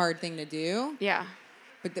such a hard thing to do. Yeah.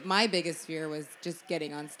 But my biggest fear was just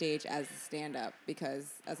getting on stage as a stand-up,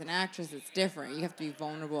 because as an actress, it's different. You have to be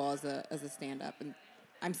vulnerable as a stand-up, and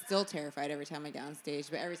I'm still terrified every time I get on stage.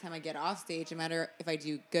 But every time I get off stage, no matter if I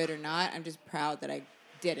do good or not, I'm just proud that I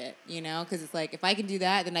did it. Because it's like if I can do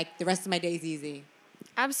that, then the rest of my day's easy.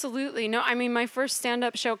 Absolutely. No, I mean, my first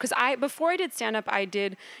stand-up show, because before I did stand-up, I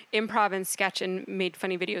did improv and sketch and made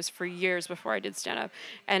funny videos for years before I did stand-up.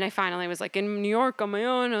 And I finally was like in New York on my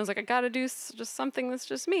own. I was like, I got to do just something that's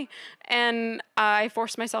just me. And I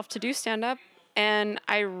forced myself to do stand-up. And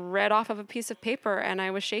I read off of a piece of paper, and I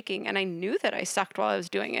was shaking, and I knew that I sucked while I was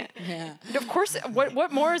doing it. Yeah. Of course,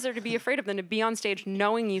 what more is there to be afraid of than to be on stage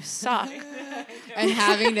knowing you suck? And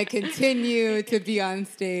having to continue to be on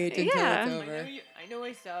stage until Yeah. it's over. I know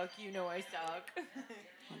I suck. You know I suck. That's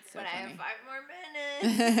so But I funny. have 5 more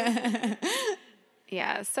minutes.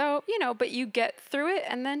 Yeah, so, but you get through it,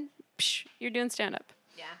 and then you're doing stand-up.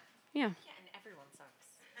 Yeah. Yeah. Yeah, and everyone sucks.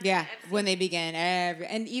 Yeah, when they begin,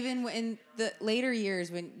 and even in the later years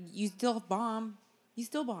when you still bomb, you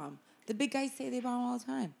still bomb. The big guys say they bomb all the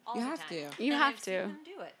time. All You the have time. to. You And have I've to. seen them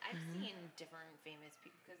do it. I've seen different famous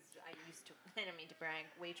people, because I used to, I don't mean to brag,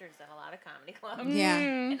 waitress at a lot of comedy clubs. Yeah,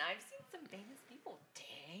 And I've seen some famous people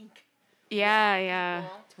tank. Yeah.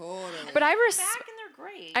 People totally. But I back and they're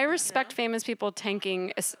great. I respect famous people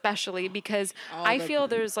tanking, especially because I feel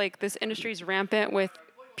there's like this industry's rampant with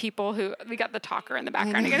people who we got the talker in the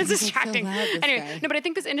background know, again. It's he's so distracting. loud, this Anyway, guy. no, but I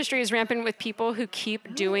think this industry is rampant with people who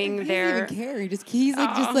keep doing he their. doesn't even care. He's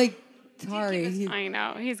like sorry. I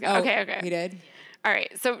know he's Oh, okay. He did. All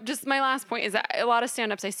right. So just my last point is that a lot of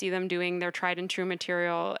stand-ups I see them doing their tried and true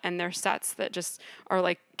material and their sets that just are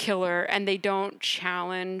like killer, and they don't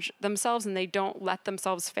challenge themselves and they don't let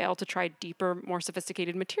themselves fail to try deeper, more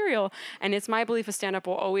sophisticated material. And it's my belief a stand-up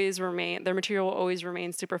will always remain, their material will always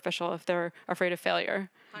remain superficial if they're afraid of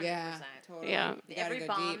failure. 100%. Yeah, totally. Yeah. You gotta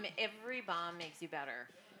go deep. Every bomb makes you better.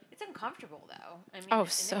 It's uncomfortable though. I mean, Oh, and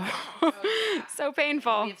so it's-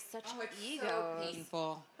 painful. we have such egos. So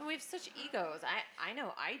painful. And we have such egos. I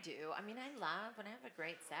know I do. I mean, I love when I have a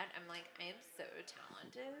great set. I'm like, I am so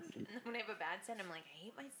talented. And then when I have a bad set, I'm like, I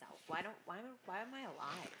hate myself. Why am I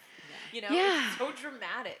alive? You know, Yeah. it's so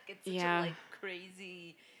dramatic. It's such Yeah. a like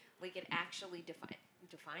crazy, like it actually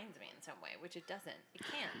defines me in some way, which it doesn't. It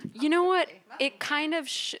can't. You know what? possibly. It kind of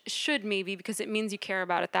should maybe, because it means you care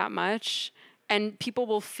about it that much. And people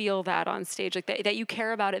will feel that on stage, like that you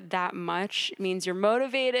care about it that much means you're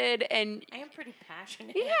motivated, and I am pretty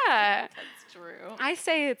passionate. yeah, That's true. I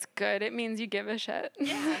say it's good. It means you give a shit.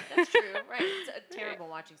 Yeah, that's true. Right. It's terrible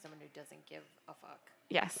watching someone who doesn't give a fuck.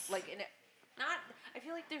 Yes. Like, I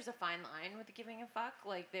feel like there's a fine line with giving a fuck.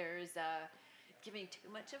 Like, there's giving too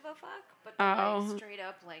much of a fuck, but then, like, straight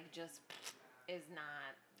up, like, just is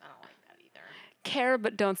not, I don't like that either. Care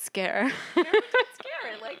but don't scare. Don't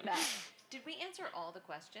scare. I like that. Did we answer all the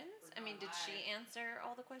questions? I mean, did she answer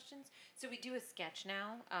all the questions? So we do a sketch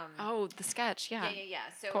now. Oh, the sketch, yeah. Yeah.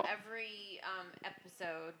 So Cool. every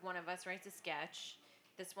episode, one of us writes a sketch.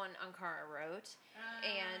 This one Ankara wrote.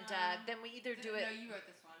 And then we either do it... No, you wrote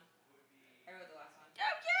this one. I wrote the last one.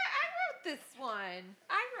 Oh, yeah, I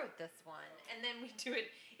wrote this one. And then we do it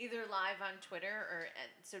either live on Twitter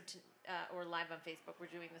or live on Facebook. We're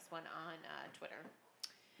doing this one on Twitter.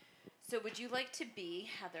 So would you like to be,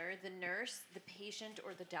 Heather, the nurse, the patient,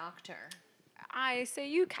 or the doctor? I say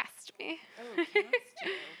you cast me. Oh, cast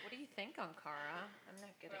you. What do you think, Ankara? I'm not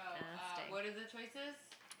good at casting. What are the choices?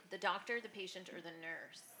 The doctor, the patient, or the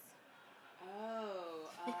nurse?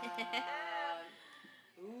 Oh.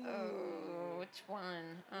 Oh, which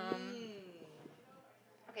one?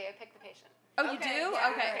 Okay, I picked the patient. Oh, you do?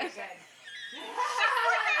 Yeah, Okay. very good.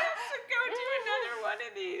 To go do another one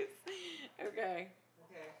of these. Okay.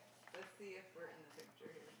 Okay, let's see if we're in the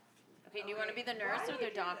picture here. Okay, do you want to be the nurse or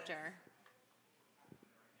the doctor?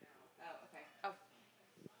 Oh, okay. Oh.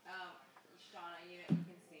 Shauna, you can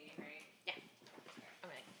see, right? Yeah.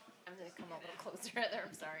 I'm gonna come a little closer, Heather.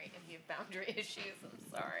 I'm sorry. If you have boundary issues, I'm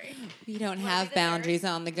sorry. We don't Wanna have be the boundaries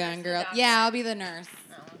nurse? on the gun, Nurse or girl. doctor? Yeah, I'll be the nurse.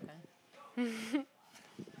 Oh, okay.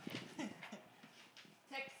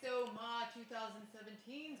 Texomo. Ma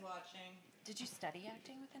 2017's watching. Did you study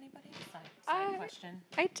acting with anybody? Side question.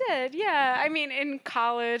 I did, yeah. I mean, in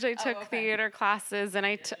college, I took okay. theater classes, and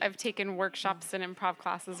I've taken workshops and improv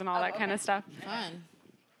classes and all that kind of stuff. Fun.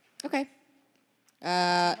 Okay. Do you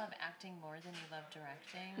love acting more than you love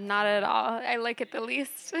directing? Not at all. I like it the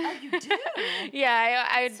least. Oh, you do? Yeah,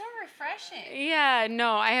 I So refreshing. yeah,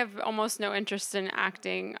 no, I have almost no interest in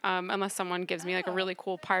acting unless someone gives me like a really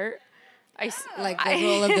cool part. Like the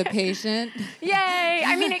role of the patient. Yay!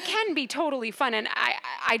 I mean, it can be totally fun, and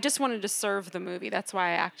I just wanted to serve the movie. That's why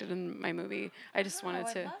I acted in my movie. I just wanted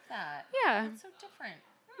to. I love that. Yeah. That's so different.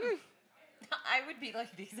 I would be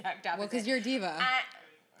like the exact opposite. Well, because you're a diva.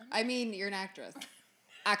 I mean, you're an actress.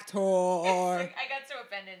 Actor. I got so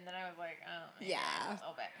offended, and then I was like, oh, Yeah. a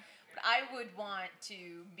little bit. But I would want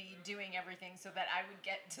to be doing everything so that I would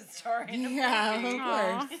get to star in a movie. Yeah, of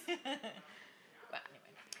course. But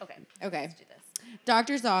anyway, okay. Okay. Let's do this.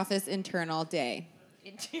 Doctor's office internal day.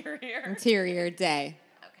 Interior. Day.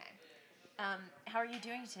 Okay. How are you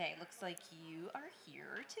doing today? Looks like you are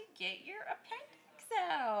here to get your appendix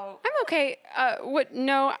out. I'm okay. What?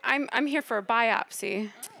 No, I'm here for a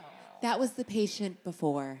biopsy. That was the patient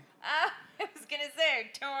before. I was gonna say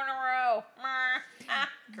 2 in a row.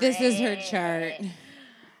 This is her chart.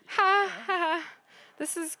 Ha ha ha.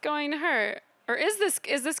 This is going to hurt. Or is this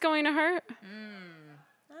going to hurt? I'm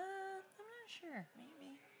not sure.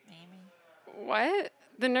 Maybe. What?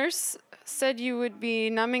 The nurse said you would be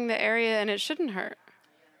numbing the area and it shouldn't hurt.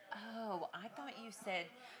 Oh, I thought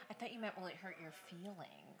you meant will it hurt your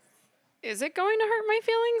feelings? Is it going to hurt my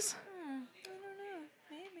feelings? I don't know.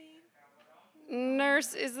 Maybe.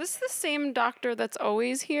 Nurse, is this the same doctor that's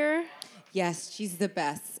always here? Yes, she's the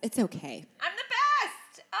best. It's okay. I'm the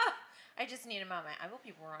best! Oh, I just need a moment. I will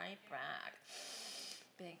be right back.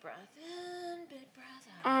 Big breath in, big breath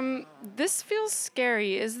out. This feels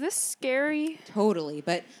scary. Is this scary? Totally,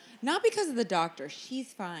 but not because of the doctor.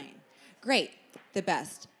 She's fine. Great. The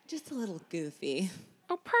best. Just a little goofy.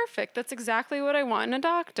 Oh, perfect. That's exactly what I want in a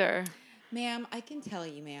doctor. Ma'am, I can tell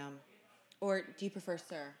you, ma'am. Or do you prefer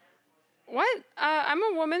sir? What? I'm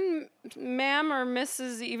a woman. Ma'am or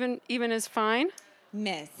Mrs. even is fine.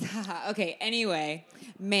 Miss. Okay, anyway,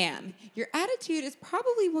 ma'am, your attitude is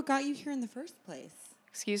probably what got you here in the first place.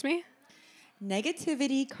 Excuse me?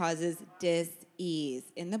 Negativity causes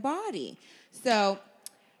dis-ease in the body. So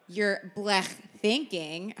your blech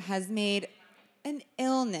thinking has made an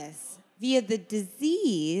illness via the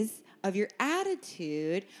disease of your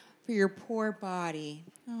attitude for your poor body.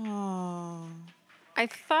 Aww. I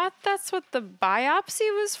thought that's what the biopsy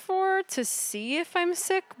was for, to see if I'm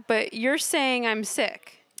sick, but you're saying I'm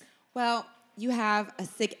sick. Well, you have a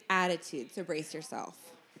sick attitude, so brace yourself.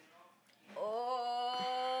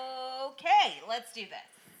 Okay, let's do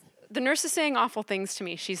this. The nurse is saying awful things to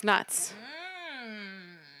me. She's nuts.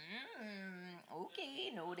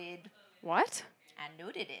 Okay, noted. What? I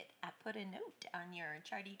noted it. I put a note on your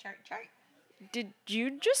chart. Did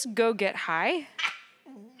you just go get high?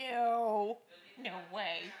 No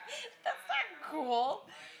way. That's not cool.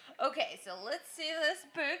 Okay, so let's see this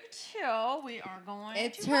big toe. We are going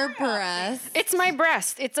It's to her biopsy. breast. It's my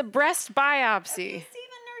breast. It's a breast biopsy. See,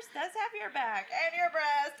 the nurse does have your back and your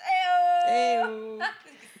breast. Ew.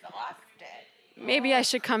 Exhausted. Maybe I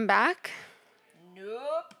should come back?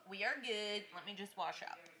 Nope, we are good. Let me just wash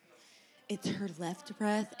up. It's her left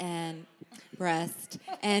breast.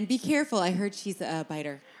 And be careful, I heard she's a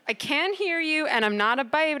biter. I can hear you, and I'm not a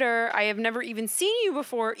biter. I have never even seen you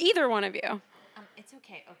before, either one of you. It's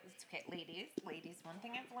okay. Oh, it's okay. Ladies, one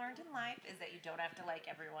thing I've learned in life is that you don't have to like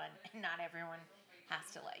everyone, and not everyone has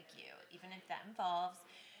to like you, even if that involves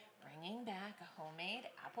bringing back a homemade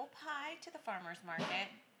apple pie to the farmer's market.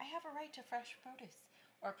 I have a right to fresh produce,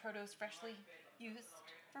 or produce freshly used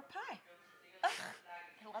for pie. Ugh,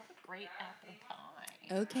 I love a great apple pie.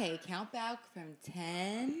 Okay, count back from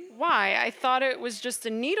 10. Why? I thought it was just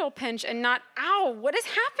a needle pinch and not, ow, what is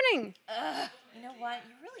happening? You know what?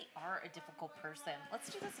 You really are a difficult person. Let's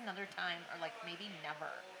do this another time, or like maybe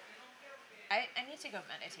never. I need to go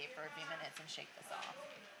meditate for a few minutes and shake this off.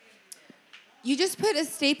 You just put a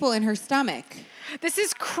staple in her stomach. This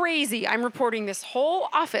is crazy. I'm reporting this whole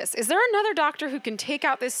office. Is there another doctor who can take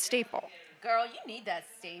out this staple? Girl, you need that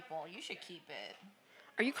staple. You should keep it.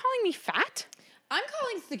 Are you calling me fat? I'm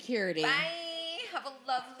calling security. Bye. Have a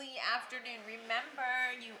lovely afternoon.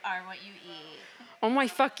 Remember, you are what you eat. Oh my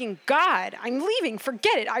fucking God. I'm leaving.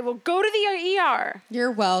 Forget it. I will go to the ER.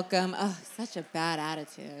 You're welcome. Oh, such a bad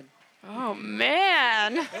attitude. Oh,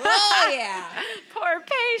 man. Oh, yeah. Poor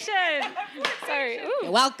patient. Sorry. Ooh.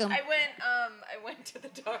 You're welcome. I went to the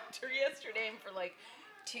doctor yesterday, and for like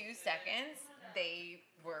 2 seconds, they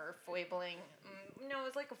were foibling. No, it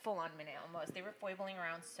was like a full-on minute almost. They were foibling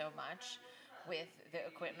around so much with the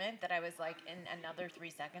equipment that I was like, in another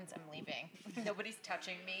 3 seconds, I'm leaving. Nobody's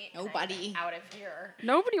touching me. and I'm Nobody. out of here.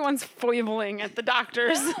 Nobody wants foiling at the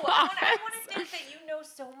doctor's No, office. I want to think that you know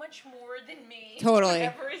so much more than me. Totally.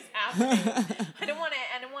 Whatever is happening. I don't want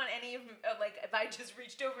any of like if I just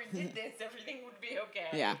reached over and did this, everything would be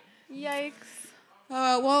okay. Yeah. Yikes.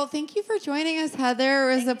 Well, thank you for joining us,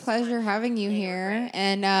 Heather. It was a pleasure having you here.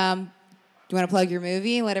 And do you want to plug your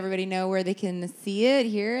movie and let everybody know where they can see it,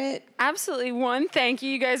 hear it? Absolutely. One, thank you.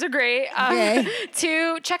 You guys are great. Okay.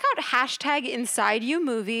 Two, check out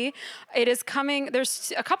 #InsideYouMovie. It is coming.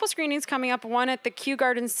 There's a couple screenings coming up. One at the Kew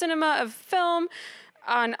Garden Cinema of Film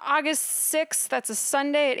on August 6th. That's a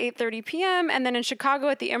Sunday at 8:30 p.m. And then in Chicago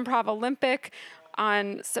at the Improv Olympic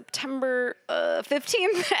on September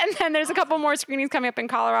 15th. And then there's a couple more screenings coming up in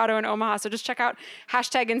Colorado and Omaha. So just check out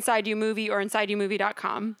 #InsideYouMovie or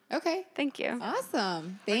InsideYouMovie.com. Okay. Thank you.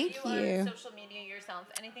 Awesome. Thank Are you. on social media yourself?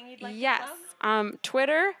 Anything you'd like Yes. to plug?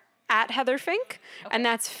 Twitter at Heather Fink. And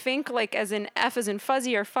that's Fink like as in F as in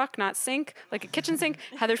fuzzy or fuck, not sink, like a kitchen sink.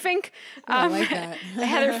 Heather Fink. I like that.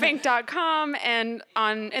 HeatherFink.com and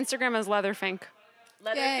on Instagram as Leatherfink.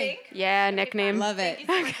 Leather Yay. Fink? Yeah, nickname. Love it.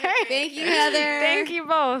 Okay. Thank you, Heather. Thank you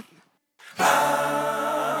both.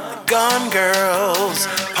 Gone Girls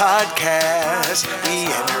podcast. We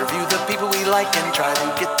interview the people we like and try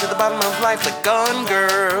to get to the bottom of life. The Gone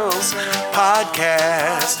Girls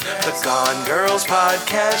podcast. The Gone Girls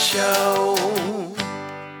podcast show.